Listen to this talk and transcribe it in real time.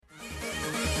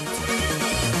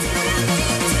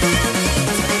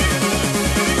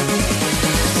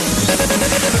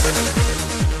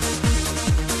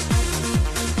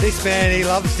this man, he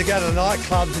loves to go to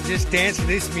nightclubs and just dance to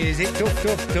this music. Doof,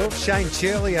 doof, doof. Shane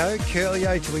Ciurleo,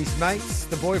 Ciurleo to his mates,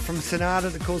 the boy from Sonata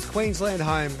that calls Queensland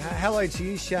home. Hello to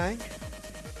you, Shane.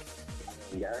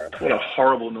 What a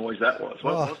horrible noise that was.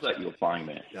 What was that you were playing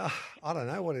there? I don't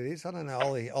know what it is. I don't know.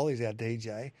 Ollie's our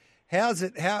DJ. How's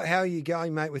it? How are you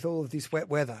going, mate, with all of this wet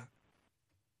weather?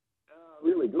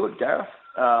 Really good, Gareth.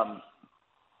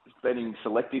 Betting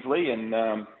selectively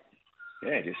and,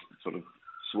 just sort of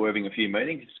swerving a few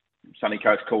meetings. Sunny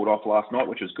Coast called off last night,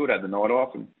 which was good. Had the night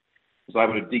off and was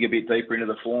able to dig a bit deeper into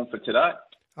the form for today.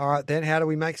 All right, then. How do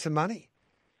we make some money?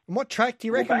 And what track do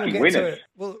you reckon we'll get to?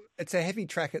 Well, it's a heavy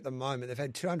track at the moment. They've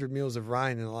had 200 mils of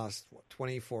rain in the last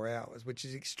 24 hours, which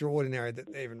is extraordinary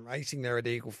that they're even racing there at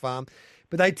Eagle Farm.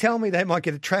 But they tell me they might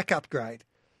get a track upgrade.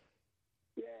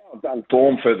 Yeah, I've done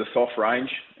form for the soft range.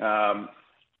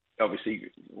 Obviously,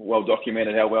 well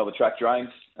documented how well the track drains.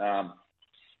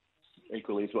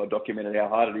 Equally as well documented how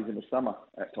hard it is in the summer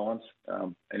at times.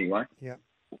 Anyway, yeah,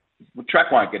 the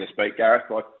track won't get us beat, Gareth.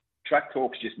 Like track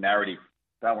talk's just narrative.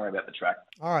 Don't worry about the track.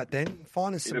 All right, then.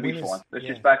 Find us some winners. It'll be fine. Let's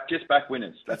just back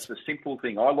winners. That's the simple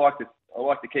thing. I like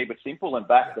to keep it simple and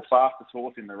back the fastest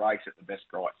horse in the race at the best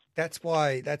price. That's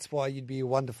why you'd be a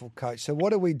wonderful coach. So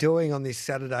what are we doing on this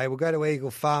Saturday? We'll go to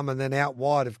Eagle Farm and then out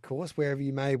wide, of course, wherever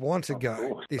you may want to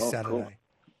go this Saturday.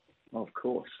 Of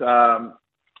course.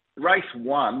 Race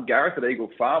 1, Gareth at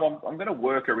Eagle Farm. I'm going to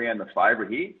work around the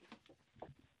favourite here.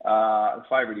 The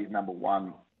favourite is number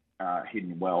 1.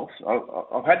 Hidden Wealth.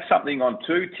 I've had something on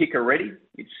 2, Ticker Ready.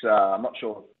 It's, I'm not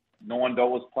sure,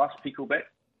 $9 plus pickle bet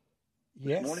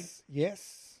this morning.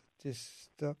 Yes.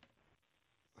 Just,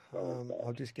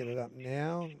 I'll just get it up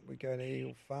now. We go to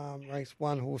Eagle Farm, race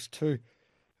 1, horse 2.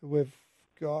 We've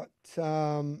got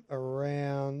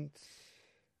around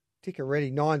Ticker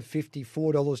Ready, $9.50,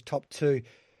 $4 top 2,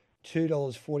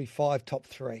 $2.45 top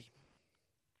 3.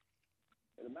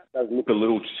 That does look a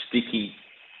little sticky,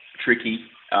 tricky.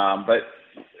 But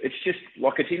it's just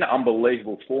like it's in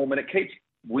unbelievable form and it keeps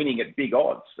winning at big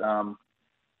odds.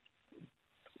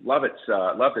 Love its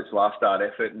last start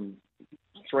effort and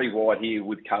 3 wide here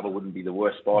with cover wouldn't be the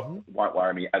worst spot. Mm-hmm. Won't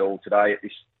worry me at all today at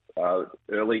this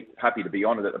early. Happy to be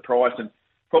honoured at the price and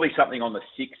probably something on the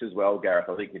 6 as well, Gareth.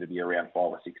 I think it'll be around $5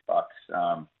 or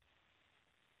 $6.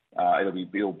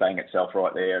 It'll bang itself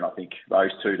right there, and I think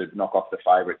those 2 to knock off the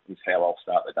favourite is how I'll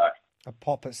start the day. A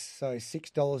poppers, so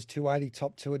 $6, $2.80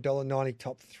 top 2, $1.90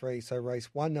 top 3. So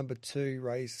race 1, number 2,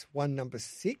 race 1, number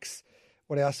 6.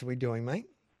 What else are we doing, mate?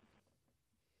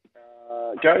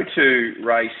 Go to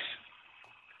race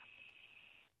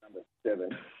number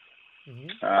 7. Mm-hmm.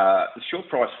 The short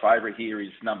price favourite here is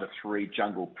number 3,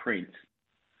 Jungle Prince.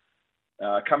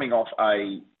 Coming off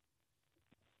a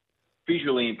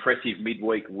visually impressive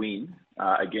midweek win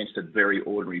against a very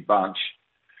ordinary bunch.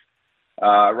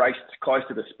 Raced close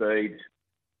to the speed,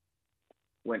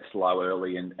 went slow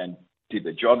early and did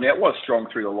the job. Now, it was strong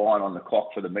through the line on the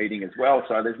clock for the meeting as well,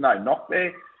 so there's no knock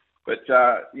there. But,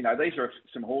 these are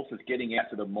some horses getting out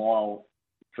to the mile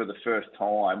for the first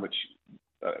time, which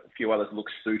a few others look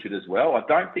suited as well. I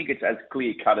don't think it's as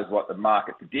clear-cut as what the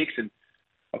market predicts, and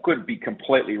I could be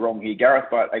completely wrong here, Gareth,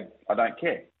 but I don't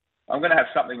care. I'm going to have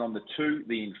something on the 2,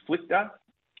 the Inflictor,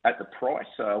 at the price.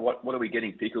 What are we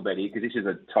getting pickle bet here? Because this is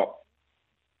a top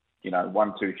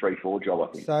 1, 2, 3, 4 job,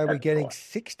 I think. So we're getting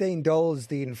 $16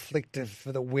 the Inflictor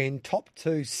for the win. Top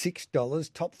 2,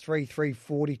 $6. Top 3,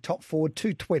 $3.40. Top 4,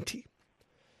 $2.20.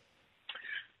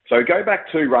 So go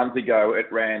back 2 runs ago,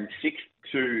 it ran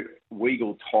 6-2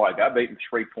 Weagle Tiger, beaten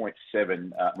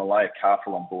 3.7 Malaya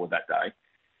Castle on board that day.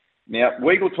 Now,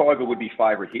 Weagle Tiger would be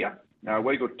favourite here. Now,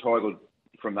 Weagle Tiger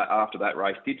after that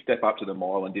race did step up to the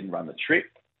mile and didn't run the trip,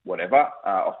 whatever.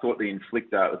 I thought the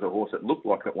Inflictor was a horse that looked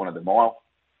like it wanted the mile.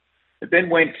 It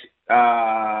then went,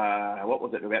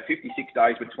 about 56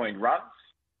 days between runs.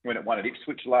 When it won at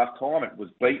Ipswich last time, it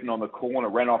was beaten on the corner,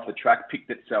 ran off the track,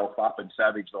 picked itself up and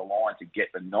savaged the line to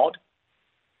get the nod.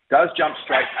 Does jump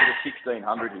straight to the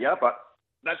 1600 here, but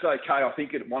that's okay. I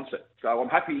think it wants it. So I'm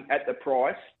happy at the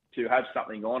price to have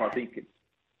something on. I think it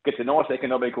gets a nice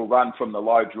economical run from the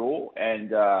low draw.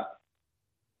 And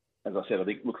as I said, I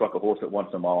think it looks like a horse that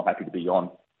wants a mile. I'm happy to be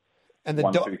on. And the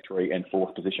 1, 2, 3, and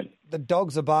 4th position. The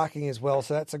dogs are barking as well,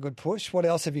 so that's a good push. What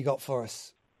else have you got for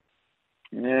us?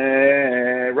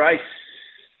 Race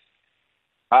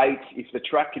 8, if the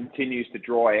track continues to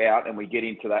dry out and we get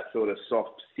into that sort of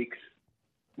soft 6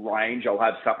 range, I'll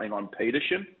have something on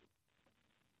Petersham.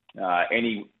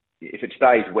 If it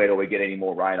stays wet or we get any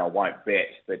more rain, I won't bet.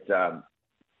 But it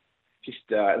was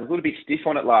a little bit stiff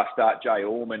on it last start. Jay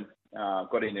Orman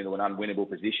got into an unwinnable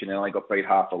position and only got beat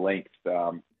half a length.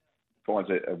 finds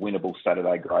a winnable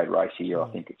Saturday grade race here. I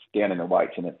think it's down in the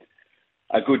weights and it.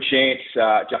 A good chance,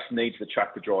 just needs the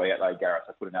track to dry out though, Gareth.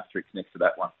 I put an asterisk next to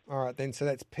that one. All right, then. So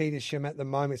that's Petersham at the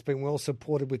moment. It's been well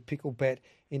supported with Pickle Bet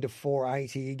into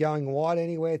 480. You going wide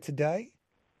anywhere today?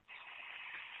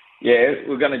 Yeah,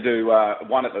 we're going to do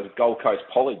one at the Gold Coast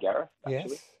Poly, Gareth,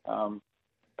 actually. Yes.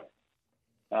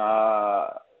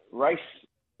 Race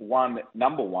 1,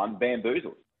 number 1,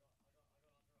 Bamboozled.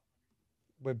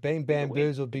 We've been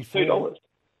bamboozled before. $2.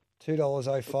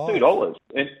 $2.05. $2.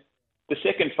 And the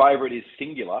second favourite is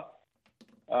Singular,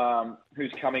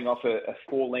 who's coming off a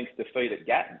 4-length defeat at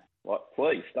Gatton. Like,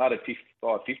 please, started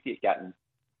 5.50 at Gatton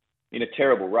in a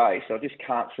terrible race. I just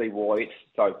can't see why it's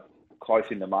so close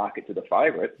in the market to the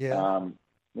favourite. Yeah.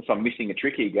 Unless I'm missing a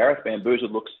trick here, Gareth.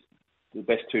 Bamboozled looks the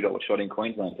best $2 shot in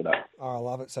Queensland today. Oh, I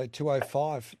love it. So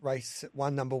 205, race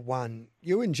 1, number 1.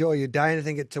 You enjoy your day.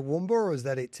 Anything at Toowoomba, or is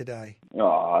that it today?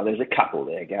 Oh, there's a couple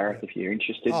there, Gareth, if you're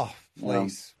interested. Oh,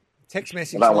 please. Text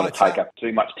message. I don't want to take up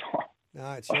too much time.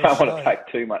 No, it's your I don't show. want to take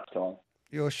too much time.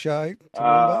 Your show,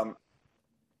 Toowoomba.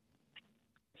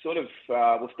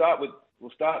 We'll start with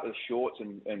the shorts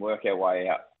and work our way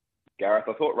out. Gareth,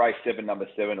 I thought race 7, number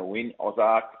 7 will win.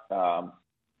 Ozark. I'm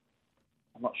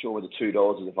not sure whether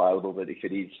 $2 is available, but if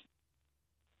it is,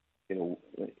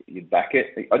 you'd back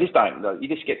it. I just don't know. I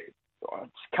just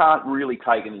can't really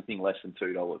take anything less than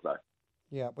 $2 though.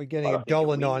 Yeah, we're getting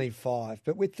 $1.95,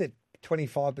 but with the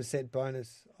 25%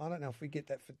 bonus, I don't know if we get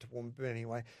that for Toowoomba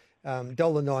anyway.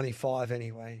 $1.95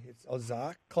 anyway. It's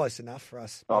Ozark, close enough for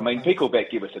us. I mean, Pickle Bet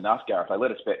give us enough, Gareth. They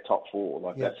let us bet top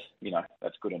 4.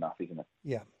 That's good enough, isn't it?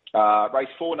 Yeah. Race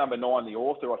 4, number 9, the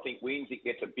Author, I think wins. It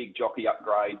gets a big jockey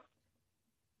upgrade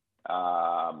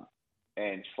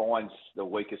and finds the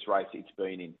weakest race it's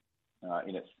been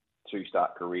in its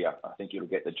 2-start career. I think it'll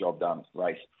get the job done.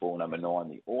 Race 4, number 9,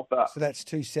 the Author. So that's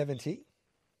 270.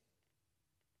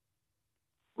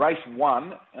 Race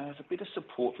 1, there's a bit of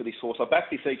support for this horse. I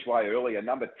backed this each way earlier.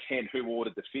 Number 10, Who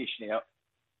Ordered the Fish. Now,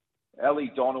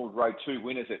 Ellie Donald rode 2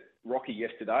 winners at Rocky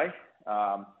yesterday.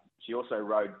 She also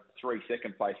rode 3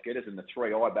 second-place getters, and the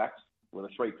 3 I-backs were the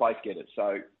 3 place getters.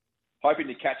 So, hoping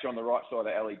to catch her on the right side of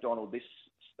Ellie Donald this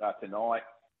tonight.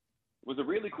 It was a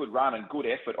really good run and good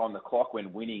effort on the clock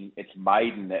when winning its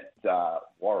maiden at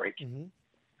Warwick. Mm-hmm.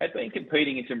 Had been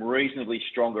competing in some reasonably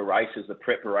stronger races the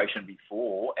preparation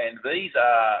before, and these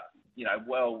are,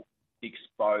 well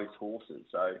exposed horses.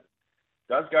 So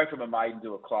does go from a maiden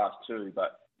to a class 2,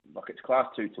 but like it's class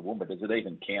 2 to Toowoomba. Does it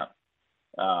even count?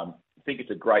 I think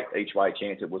it's a great each way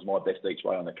chance. It was my best each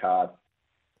way on the card.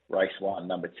 Race 1,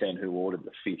 number 10, Who Ordered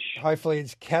the Fish. Hopefully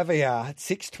it's Caviar. At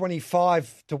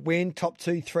 $6.25 to win. Top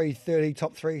 2, $3.30.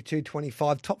 Top 3,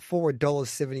 $2.25. Top 4,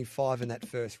 $1.75 in that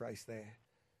first race there.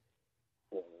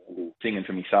 Singing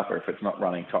for me supper if it's not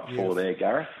running top 4 there,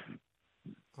 Gareth.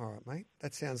 All right, mate.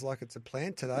 That sounds like it's a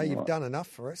plan today. You've done enough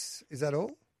for us. Is that all?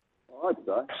 I hope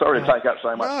so. Sorry to take up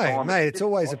so much time. No, mate, it's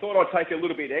always... I thought I'd take a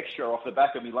little bit extra off the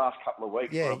back of my last couple of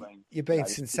weeks. Yeah, you've been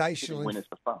sensational. Winners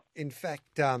for fun. In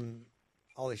fact,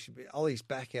 Ollie's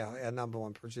back, our number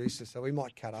 1 producer, so we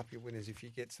might cut up your winners if you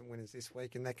get some winners this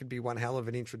week, and that could be one hell of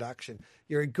an introduction.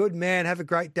 You're a good man. Have a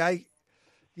great day.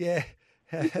 Yeah.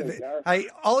 Hey,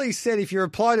 Ollie said if you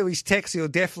reply to his text, he'll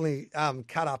definitely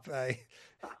cut up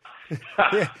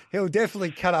he'll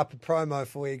definitely cut up a promo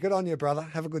for you. Good on you, brother.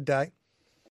 Have a good day.